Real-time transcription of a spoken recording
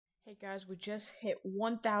Hey guys, we just hit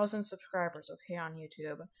 1,000 subscribers, okay, on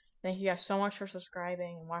YouTube. Thank you guys so much for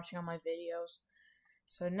subscribing and watching all my videos.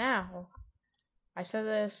 So now, I said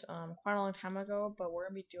this quite a long time ago, but we're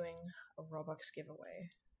going to be doing a Robux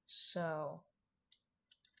giveaway. So,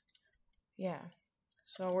 yeah.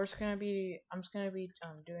 So I'm just going to be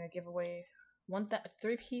doing a giveaway.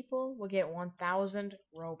 3 people will get 1,000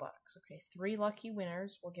 Robux, okay? 3 lucky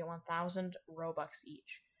winners will get 1,000 Robux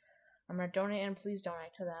each. I'm going to donate, and please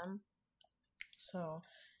donate to them. So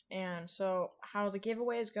how the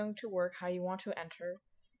giveaway is going to work, how you want to enter,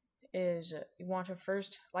 is you want to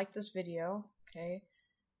first like this video, okay,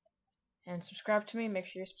 and subscribe to me, make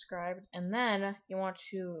sure you're subscribed, and then you want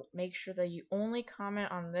to make sure that you only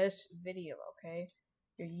comment on this video, okay,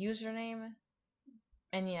 your username,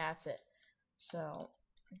 and yeah, that's it. So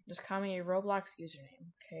just comment your Roblox username,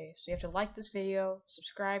 okay, so you have to like this video,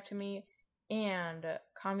 subscribe to me, and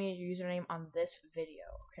comment your username on this video,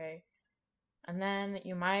 okay. And then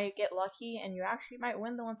you might get lucky, and you actually might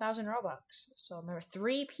win the 1,000 Robux. So remember,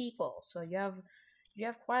 3 people. So you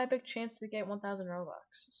have quite a big chance to get 1,000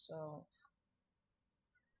 Robux. So,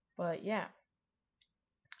 but yeah.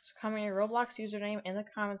 So comment your Roblox username in the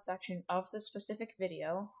comment section of this specific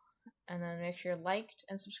video, and then make sure you're liked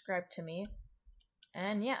and subscribed to me.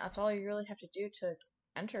 And yeah, that's all you really have to do to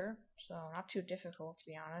enter. So not too difficult, to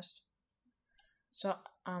be honest. So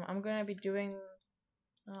I'm gonna be doing.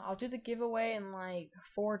 I'll do the giveaway in like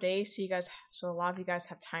 4 days, so a lot of you guys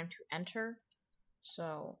have time to enter.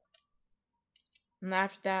 So, and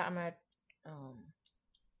after that, I'm gonna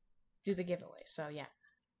do the giveaway. So yeah,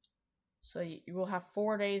 so you will have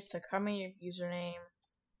 4 days to comment your username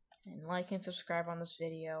and like and subscribe on this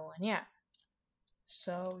video, and yeah.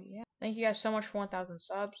 So yeah, thank you guys so much for 1,000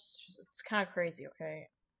 subs. It's kind of crazy, okay?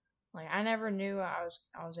 Like I never knew I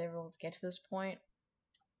was able to get to this point.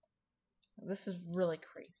 This is really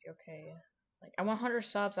crazy, okay? Like, at 100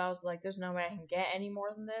 subs, I was like, there's no way I can get any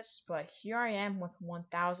more than this, but here I am with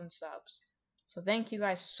 1,000 subs. So thank you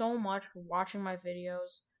guys so much for watching my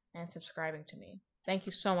videos and subscribing to me. Thank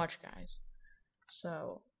you so much, guys.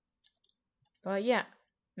 So, but yeah,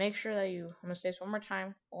 make sure that I'm gonna say this one more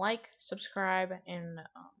time, like, subscribe, and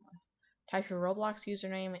type your Roblox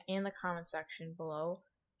username in the comment section below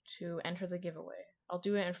to enter the giveaway. I'll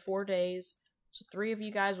do it in 4 days. So 3 of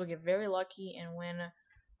you guys will get very lucky and win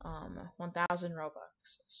 1,000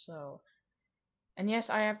 Robux. So, and yes,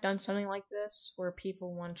 I have done something like this where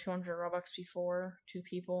people won 200 Robux before, 2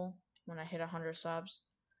 people, when I hit 100 subs.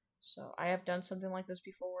 So I have done something like this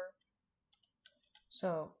before.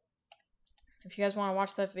 So if you guys want to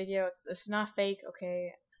watch that video, it's not fake,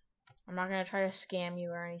 okay? I'm not gonna try to scam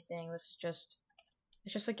you or anything. It's just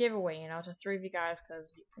a giveaway, to 3 of you guys,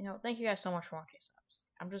 because thank you guys so much for 1K subs.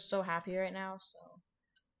 I'm just so happy right now, so.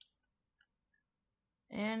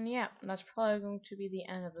 And yeah, that's probably going to be the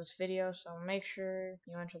end of this video, so make sure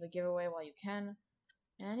you enter the giveaway while you can.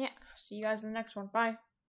 And yeah, see you guys in the next one. Bye!